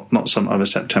Center, not some other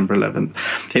September 11th.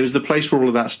 It was the place where all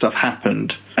of that stuff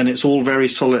happened, and it's all very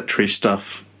solitary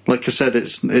stuff. Like I said,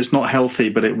 it's not healthy,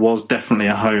 but it was definitely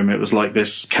a home. It was like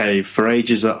this cave. For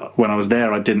ages when I was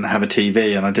there, I didn't have a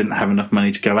TV and I didn't have enough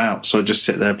money to go out, so I'd just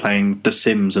sit there playing The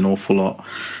Sims an awful lot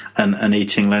and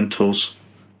eating lentils.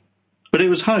 But it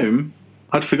was home.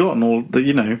 I'd forgotten all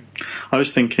the, I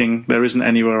was thinking there isn't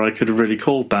anywhere I could have really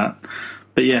called that.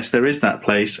 But yes, there is that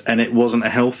place, and it wasn't a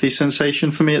healthy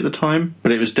sensation for me at the time,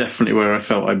 but it was definitely where I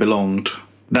felt I belonged.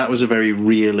 That was a very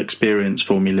real experience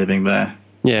for me living there.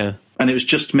 Yeah. And it was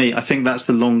just me. I think that's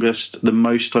the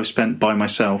most I've spent by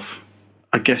myself.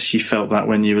 I guess you felt that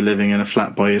when you were living in a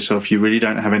flat by yourself. You really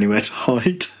don't have anywhere to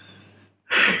hide.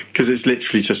 Because it's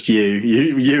literally just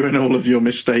you and all of your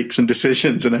mistakes and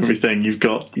decisions and everything.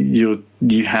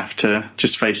 You have to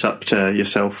just face up to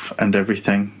yourself and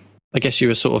everything. I guess you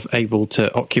were sort of able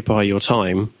to occupy your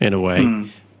time in a way,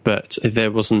 but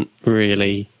there wasn't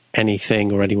really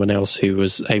anything or anyone else who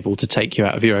was able to take you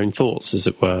out of your own thoughts, as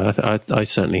it were. I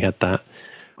certainly had that.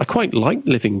 I quite liked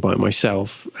living by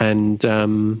myself, and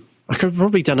I could have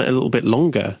probably done it a little bit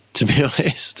longer, to be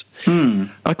honest.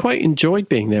 I quite enjoyed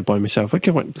being there by myself. I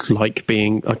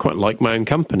quite like my own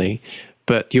company.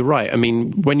 But you're right. I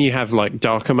mean, when you have like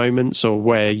darker moments, or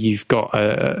where you've got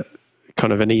a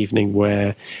kind of an evening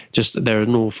where just there are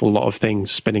an awful lot of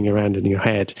things spinning around in your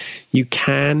head, you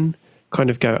can kind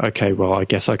of go, okay, well, I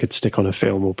guess I could stick on a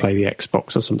film or play the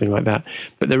Xbox or something like that.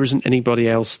 But there isn't anybody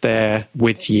else there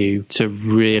with you to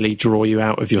really draw you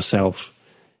out of yourself.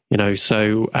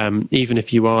 So even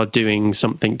if you are doing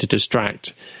something to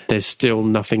distract, there's still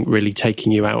nothing really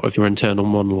taking you out of your internal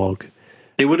monologue.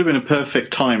 It would have been a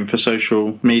perfect time for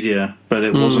social media, but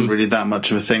it wasn't really that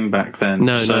much of a thing back then.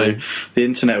 No. The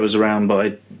internet was around, but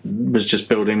I was just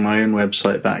building my own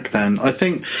website back then. I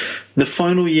think the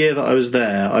final year that I was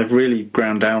there, I've really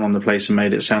ground down on the place and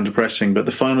made it sound depressing, but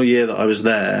the final year that I was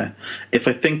there, if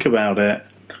I think about it,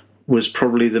 was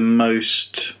probably the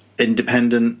most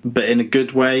independent, but in a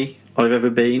good way, I've ever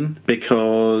been,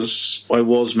 because I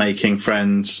was making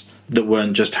friends that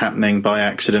weren't just happening by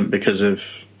accident because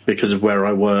of where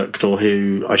I worked or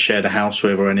who I shared a house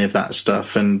with or any of that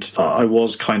stuff. And I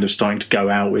was kind of starting to go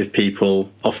out with people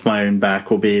off my own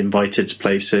back or be invited to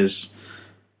places.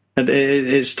 And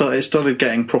it started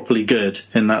getting properly good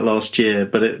in that last year,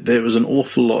 but there was an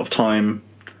awful lot of time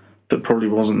that probably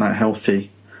wasn't that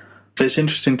healthy. But it's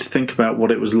interesting to think about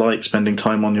what it was like spending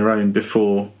time on your own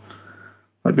before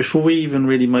we even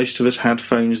really, most of us had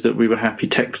phones that we were happy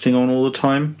texting on all the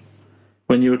time.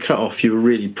 When you were cut off, you were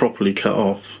really properly cut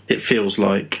off. It feels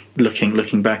like,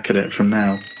 looking back at it from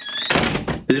now.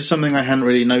 This is something I hadn't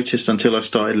really noticed until I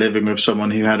started living with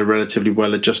someone who had a relatively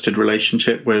well-adjusted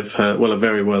relationship with her, a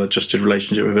very well-adjusted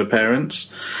relationship with her parents.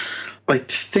 I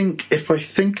think, if I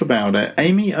think about it,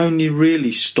 Amy only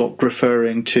really stopped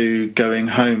referring to going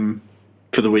home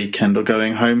for the weekend or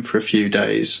going home for a few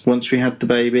days once we had the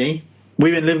baby.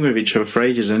 We've been living with each other for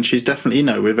ages, and she's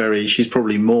definitely, she's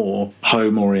probably more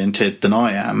home-oriented than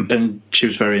I am. And she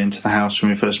was very into the house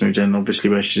when we first moved in. Obviously,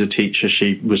 where she's a teacher,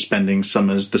 she was spending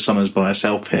the summers by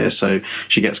herself here, so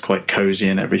she gets quite cosy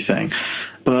and everything.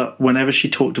 But whenever she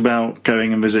talked about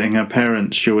going and visiting her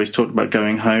parents, she always talked about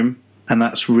going home. And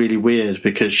that's really weird,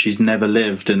 because she's never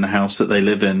lived in the house that they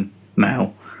live in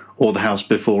now, or the house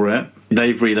before it.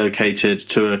 They've relocated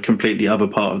to a completely other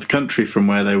part of the country from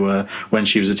where they were when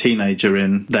she was a teenager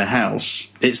in their house.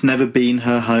 It's never been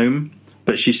her home,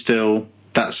 but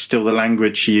that's still the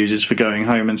language she uses for going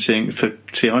home and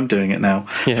I'm doing it now,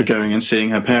 for going and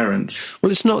seeing her parents.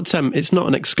 Well, it's not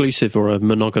an exclusive or a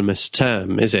monogamous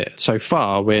term, is it? So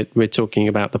far, we're talking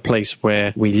about the place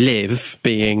where we live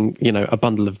being, a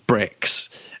bundle of bricks,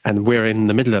 and we're in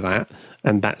the middle of that,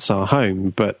 and that's our home.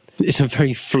 But it's a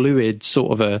very fluid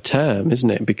sort of a term, isn't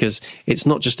it? Because it's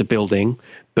not just a building,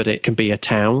 but it can be a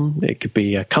town, it could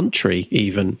be a country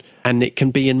even, and it can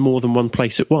be in more than one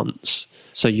place at once.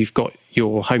 So you've got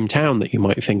your hometown that you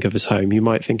might think of as home. You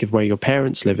might think of where your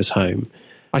parents live as home.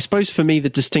 I suppose for me, the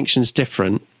distinction's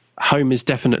different. Home is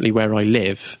definitely where I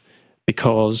live,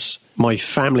 because my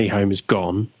family home is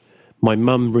gone. My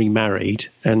mum remarried,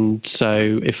 and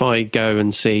so if I go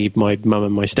and see my mum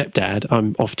and my stepdad,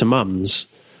 I'm off to mum's.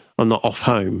 I'm not off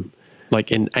home.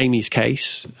 Like in Amy's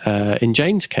case, in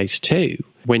Jane's case too,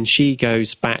 when she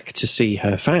goes back to see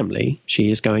her family,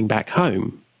 she is going back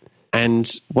home.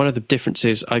 And one of the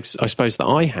differences, I suppose, that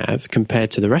I have compared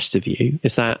to the rest of you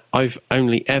is that I've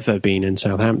only ever been in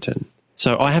Southampton.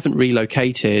 So I haven't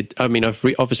relocated. I mean, I've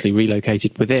obviously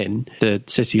relocated within the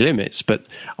city limits, but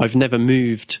I've never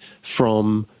moved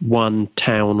from one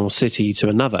town or city to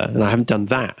another, and I haven't done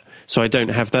that. So I don't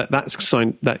have that. That's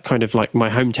that kind of like my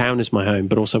hometown is my home,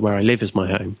 but also where I live is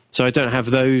my home. So I don't have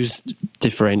those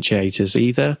differentiators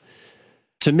either.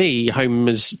 To me, home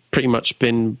has pretty much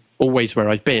been always where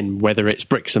I've been, whether it's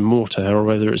bricks and mortar or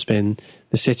whether it's been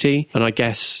the city. And I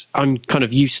guess I'm kind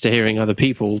of used to hearing other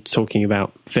people talking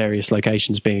about various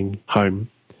locations being home.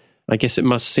 I guess it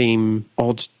must seem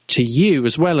odd to you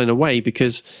as well in a way,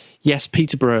 because yes,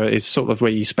 Peterborough is sort of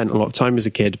where you spent a lot of time as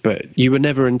a kid, but you were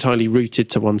never entirely rooted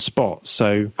to one spot.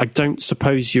 So I don't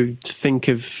suppose you think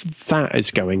of that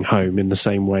as going home in the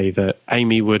same way that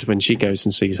Amy would when she goes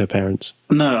and sees her parents.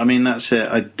 No, I mean, that's it.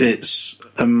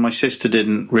 My sister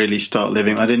didn't really start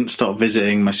living. I didn't start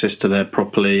visiting my sister there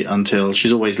properly until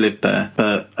she's always lived there,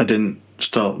 but I didn't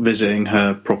start visiting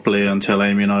her properly until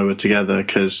Amy and I were together,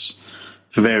 because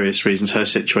for various reasons, her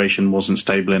situation wasn't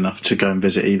stable enough to go and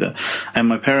visit either. And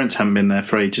my parents hadn't been there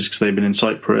for ages because they've been in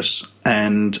Cyprus.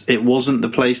 And it wasn't the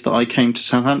place that I came to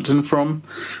Southampton from.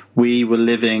 We were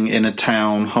living in a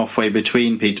town halfway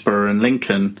between Peterborough and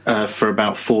Lincoln for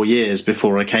about 4 years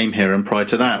before I came here. And prior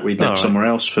to that, we'd lived somewhere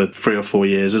else for 3 or 4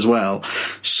 years as well.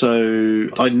 So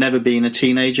I'd never been a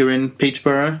teenager in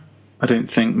Peterborough. I don't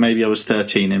think. Maybe I was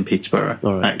 13 in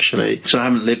Peterborough, actually. So I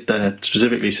haven't lived there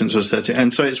specifically since I was 13.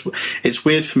 And so it's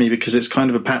weird for me because it's kind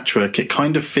of a patchwork. It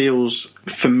kind of feels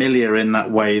familiar in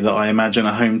that way that I imagine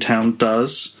a hometown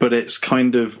does, but it's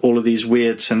kind of all of these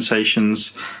weird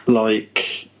sensations.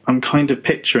 Like, I'm kind of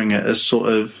picturing it as sort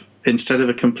of, instead of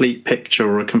a complete picture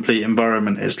or a complete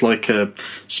environment, it's like a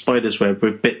spider's web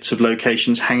with bits of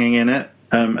locations hanging in it.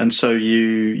 And so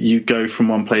you go from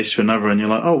one place to another and you're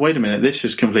like, oh, wait a minute, this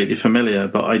is completely familiar,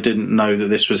 but I didn't know that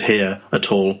this was here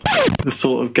at all. The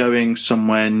thought of going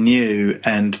somewhere new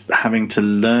and having to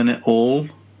learn it all,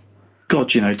 God,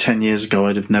 10 years ago,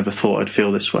 I'd have never thought I'd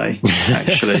feel this way,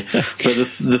 actually. But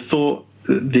the thought,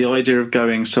 the idea of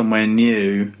going somewhere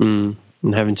new... and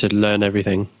having to learn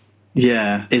everything.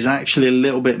 Yeah, is actually a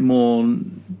little bit more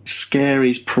scary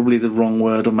is probably the wrong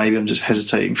word, or maybe I'm just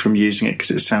hesitating from using it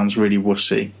because it sounds really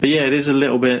wussy. But yeah, it is a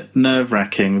little bit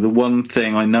nerve-wracking. The one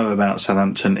thing I know about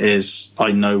Southampton is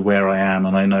I know where I am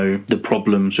and I know the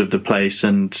problems with the place,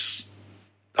 and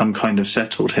I'm kind of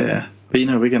settled here. But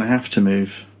we're going to have to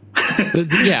move.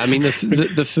 Yeah, I mean,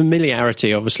 the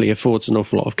familiarity obviously affords an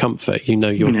awful lot of comfort. You know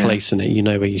your place in it, you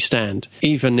know where you stand.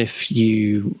 Even if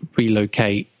you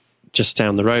relocate just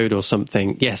down the road or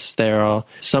something, yes, there are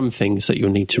some things that you'll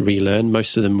need to relearn,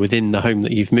 most of them within the home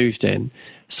that you've moved in.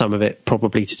 Some of it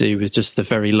probably to do with just the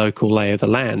very local lay of the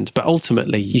land. But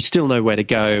ultimately, you still know where to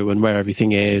go and where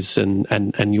everything is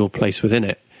and your place within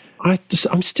it.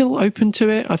 I'm still open to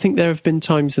it. I think there have been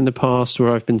times in the past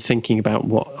where I've been thinking about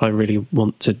what I really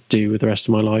want to do with the rest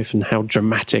of my life and how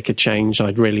dramatic a change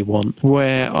I'd really want,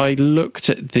 where I looked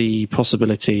at the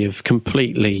possibility of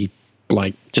completely,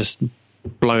 just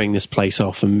blowing this place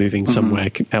off and moving somewhere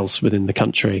else within the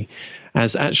country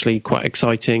as actually quite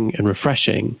exciting and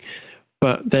refreshing.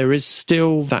 But there is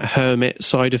still that hermit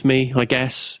side of me, I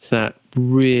guess, that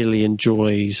really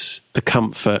enjoys the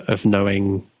comfort of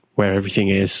knowing where everything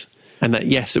is. And that,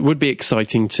 yes, it would be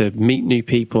exciting to meet new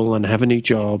people and have a new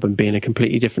job and be in a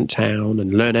completely different town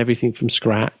and learn everything from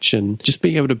scratch and just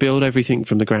being able to build everything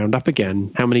from the ground up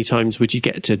again. How many times would you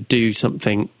get to do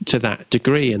something to that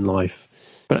degree in life?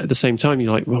 But at the same time,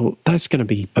 you're like, well, that's going to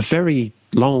be a very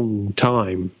long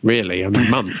time, really,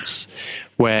 months,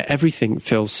 where everything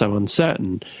feels so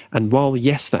uncertain. And while,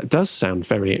 yes, that does sound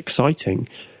very exciting,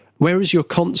 where is your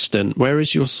constant? Where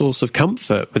is your source of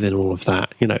comfort within all of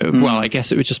that? Well, I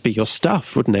guess it would just be your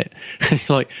stuff, wouldn't it?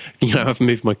 I've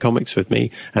moved my comics with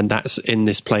me, and that's in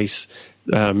this place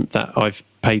that I've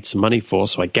paid some money for,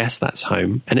 so I guess that's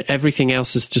home. And everything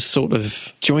else is just sort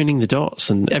of joining the dots,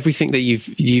 and everything that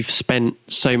you've spent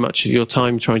so much of your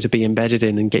time trying to be embedded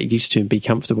in and get used to and be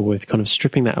comfortable with, kind of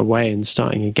stripping that away and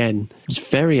starting again. It's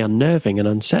very unnerving and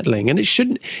unsettling, and it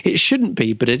shouldn't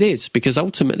be, but it is, because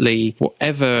ultimately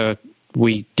whatever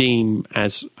we deem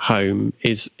as home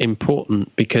is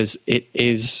important because it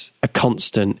is a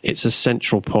constant, it's a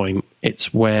central point.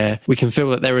 It's where we can feel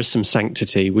that there is some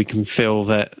sanctity, we can feel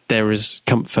that there is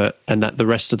comfort, and that the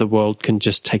rest of the world can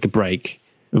just take a break.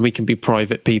 And we can be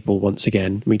private people once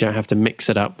again. We don't have to mix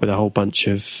it up with a whole bunch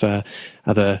of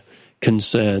other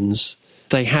concerns.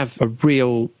 They have a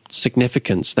real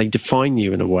significance. They define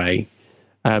you in a way.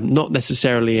 Not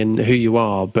necessarily in who you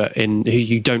are, but in who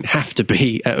you don't have to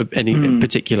be at any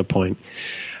particular point.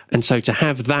 And so to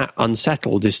have that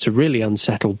unsettled is to really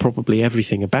unsettle probably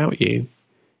everything about you.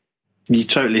 You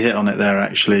totally hit on it there,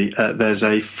 actually. There's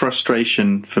a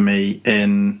frustration for me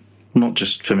not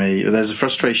just for me, there's a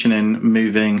frustration in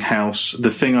moving house.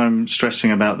 The thing I'm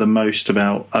stressing about the most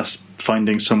about us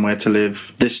finding somewhere to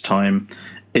live this time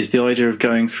is the idea of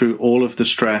going through all of the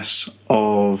stress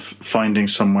of finding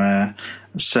somewhere,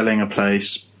 selling a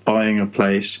place, buying a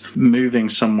place, moving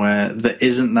somewhere that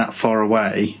isn't that far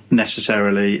away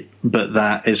necessarily, but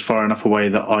that is far enough away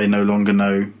that I no longer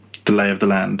know the lay of the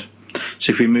land.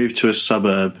 So if we move to a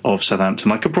suburb of Southampton,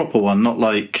 like a proper one, not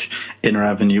like Inner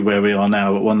Avenue where we are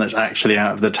now, but one that's actually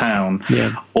out of the town,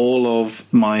 all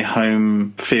of my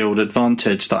home field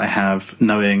advantage that I have,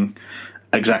 knowing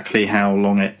exactly how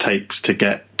long it takes to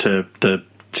get to the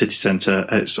city centre,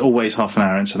 it's always half an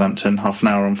hour in Southampton, half an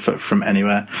hour on foot from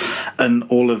anywhere, and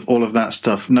all of that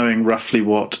stuff, knowing roughly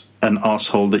what an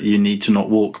arsehole that you need to not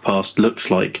walk past looks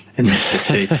like in this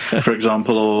city, for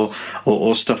example,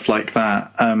 or stuff like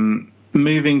that.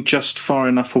 Moving just far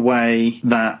enough away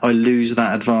that I lose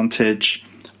that advantage,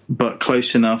 but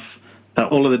close enough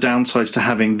that all of the downsides to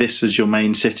having this as your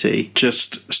main city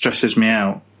just stresses me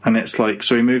out. And it's like,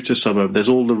 so we move to a suburb, there's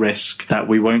all the risk that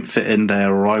we won't fit in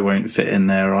there, or I won't fit in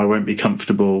there, or I won't be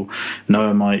comfortable.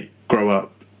 Noah might grow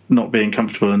up not being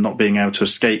comfortable and not being able to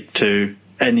escape to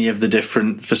any of the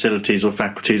different facilities or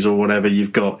faculties or whatever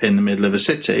you've got in the middle of a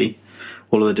city,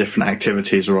 all of the different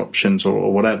activities or options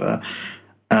or whatever.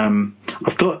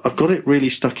 I've got it really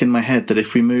stuck in my head that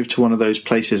if we move to one of those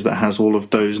places that has all of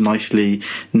those nicely,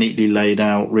 neatly laid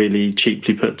out, really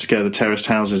cheaply put together terraced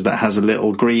houses that has a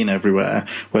little green everywhere,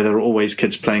 where there are always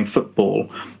kids playing football,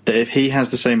 that if he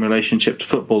has the same relationship to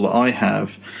football that I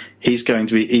have, he's going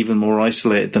to be even more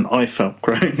isolated than I felt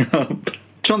growing up.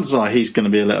 Chances are he's going to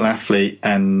be a little athlete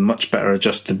and much better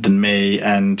adjusted than me,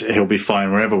 and he'll be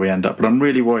fine wherever we end up. But I'm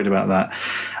really worried about that.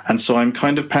 And so I'm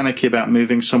kind of panicky about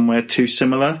moving somewhere too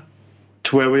similar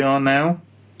to where we are now.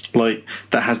 Like,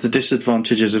 that has the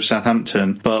disadvantages of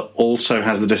Southampton, but also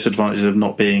has the disadvantages of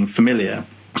not being familiar.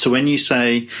 So when you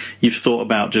say you've thought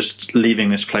about just leaving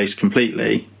this place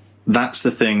completely, that's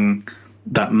the thing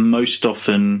that most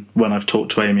often, when I've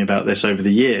talked to Amy about this over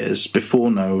the years,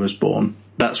 before Noah was born,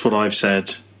 that's what I've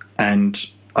said. And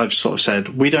I've sort of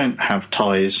said, we don't have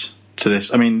ties to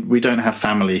this. I mean, we don't have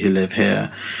family who live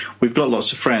here. We've got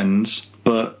lots of friends,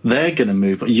 but they're going to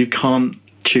move. You can't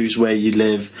choose where you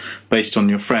live based on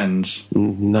your friends.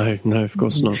 No, of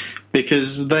course not.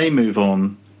 Because they move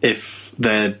on. If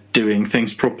they're doing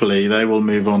things properly, they will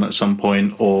move on at some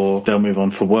point, or they'll move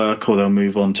on for work, or they'll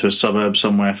move on to a suburb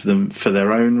somewhere for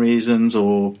their own reasons,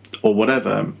 or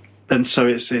whatever. And so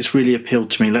it's really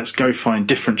appealed to me. Let's go find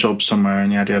different jobs somewhere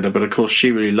and yada yada. But of course,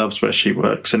 she really loves where she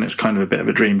works, and it's kind of a bit of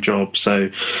a dream job. So,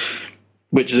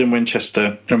 which is in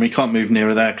Winchester, and we can't move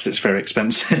nearer there because it's very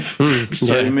expensive.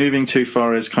 So moving too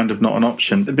far is kind of not an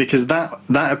option, because that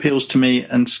appeals to me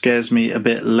and scares me a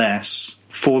bit less,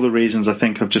 for the reasons I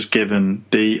think I've just given.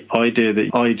 The idea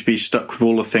that I'd be stuck with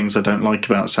all the things I don't like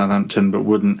about Southampton, but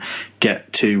wouldn't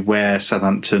get to wear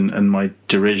Southampton and my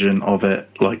derision of it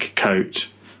like a coat,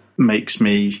 makes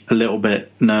me a little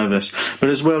bit nervous. But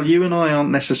as well, you and I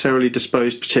aren't necessarily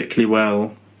disposed particularly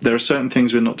well. There are certain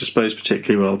things we're not disposed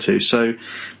particularly well to. So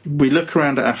we look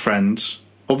around at our friends.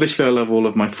 Obviously, I love all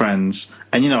of my friends,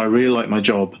 and I really like my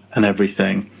job and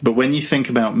everything. But when you think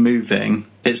about moving,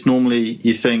 it's normally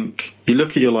you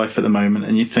look at your life at the moment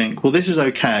and you think, well, this is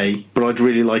okay, but I'd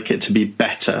really like it to be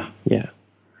better. Yeah.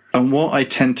 And what I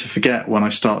tend to forget when I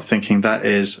start thinking that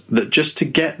is that just to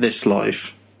get this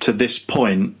life to this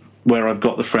point, where I've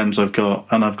got the friends I've got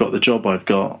and I've got the job I've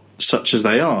got, such as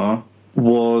they are,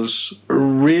 was a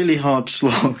really hard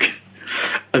slog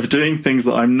of doing things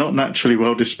that I'm not naturally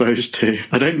well disposed to.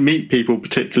 I don't meet people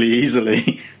particularly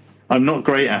easily. I'm not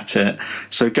great at it.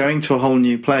 So going to a whole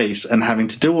new place and having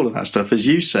to do all of that stuff, as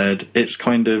you said, it's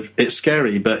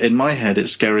scary. But in my head,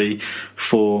 it's scary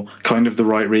for kind of the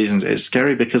right reasons. It's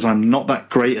scary because I'm not that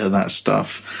great at that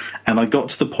stuff. And I got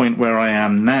to the point where I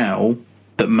am now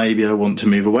that maybe I want to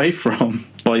move away from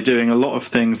by doing a lot of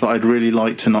things that I'd really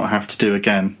like to not have to do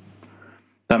again.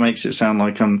 That makes it sound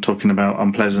like I'm talking about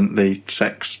unpleasantly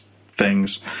sex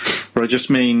things, but I just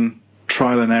mean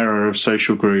trial and error of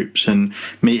social groups and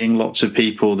meeting lots of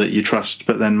people that you trust,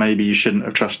 but then maybe you shouldn't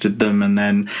have trusted them. And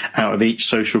then out of each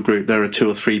social group, there are 2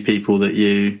 or 3 people that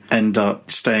you end up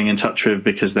staying in touch with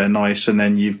because they're nice. And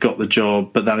then you've got the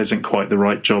job, but that isn't quite the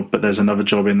right job. But there's another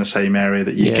job in the same area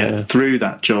that you get through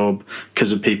that job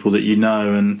because of people that you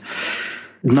know. And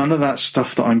none of that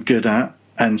stuff that I'm good at.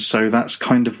 And so that's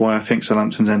kind of why I think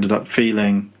Southampton's ended up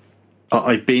feeling...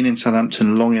 I've been in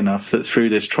Southampton long enough that through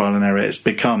this trial and error, it's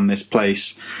become this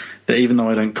place that, even though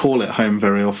I don't call it home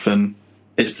very often,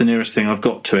 it's the nearest thing I've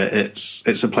got to it.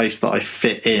 It's a place that I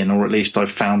fit in, or at least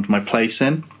I've found my place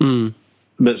in.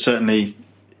 But certainly,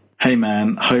 hey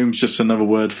man, home's just another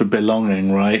word for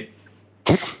belonging, right?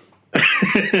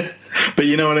 But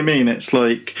you know what I mean? It's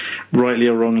like, rightly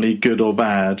or wrongly, good or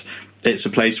bad, it's a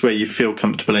place where you feel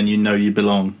comfortable and you know you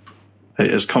belong.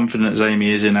 As confident as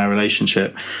Amy is in our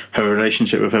relationship, her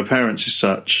relationship with her parents is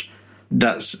such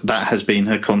that has been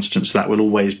her constant. So that will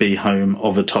always be home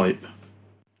of a type.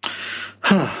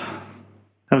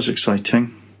 That was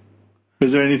exciting.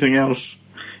 Was there anything else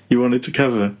you wanted to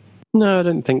cover? No, I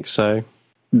don't think so.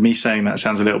 Me saying that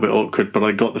sounds a little bit awkward, but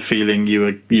I got the feeling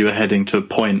you were heading to a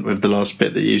point with the last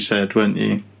bit that you said, weren't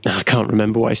you? I can't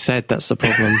remember what I said. That's the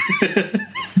problem.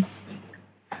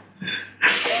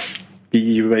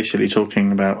 You were basically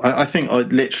talking about... I think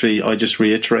I just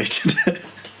reiterated it.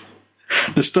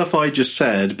 The stuff I just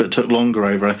said, but took longer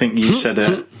over, I think you said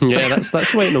it. Yeah, that's the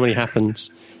way it normally happens.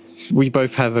 We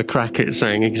both have a crack at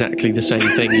saying exactly the same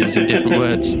thing using different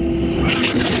words.